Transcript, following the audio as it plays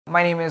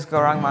My name is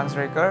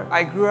Gaurang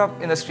I grew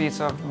up in the streets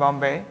of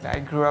Bombay. I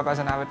grew up as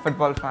an avid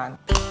football fan.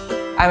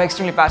 I'm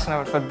extremely passionate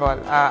about football.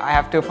 I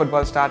have two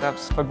football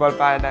startups, Football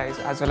Paradise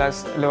as well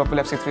as Liverpool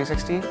FC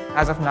 360.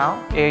 As of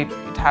now, it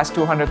has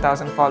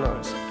 200,000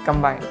 followers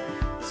combined.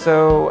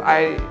 So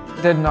I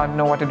did not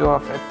know what to do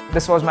with it.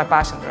 This was my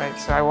passion, right?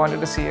 So I wanted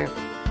to see if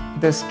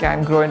this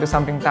can grow into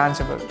something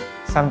tangible,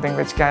 something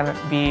which can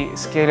be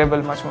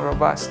scalable, much more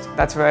robust.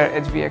 That's where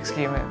HBX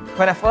came in.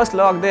 When I first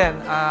logged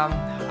in,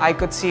 I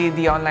could see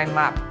the online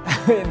map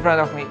in front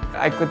of me.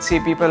 I could see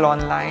people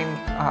online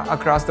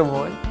across the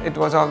world. It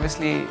was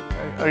obviously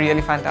a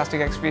really fantastic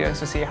experience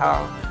to see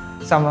how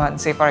someone,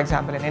 say for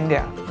example in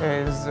India,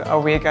 is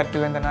awake at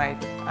 2 in the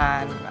night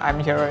and I'm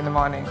here in the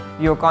morning.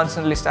 You're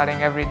constantly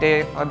studying every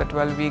day for the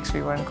 12 weeks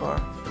we were in core.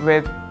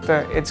 With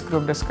its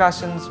group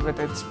discussions, with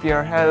its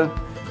peer help,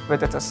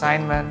 with its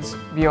assignments.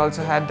 We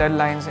also had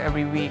deadlines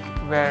every week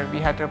where we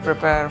had to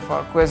prepare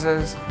for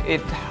quizzes.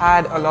 It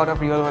had a lot of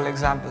real-world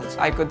examples.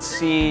 I could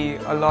see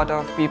a lot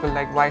of people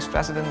like vice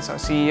presidents or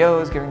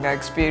CEOs giving their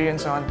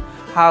experience on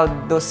how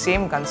those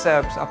same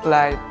concepts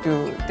apply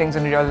to things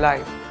in real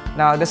life.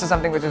 Now, this is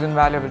something which is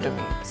invaluable to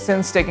me.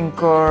 Since taking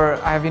core,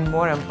 I have been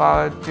more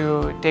empowered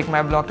to take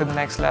my blog to the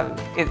next level.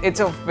 It's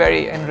a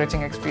very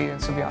enriching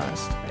experience, to be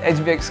honest.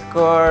 HBX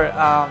Core,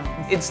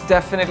 it's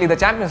definitely the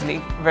Champions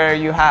League, where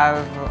you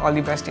have all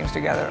the best teams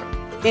together.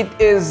 It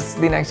is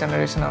the next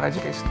generation of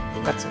education.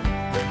 That's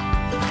it.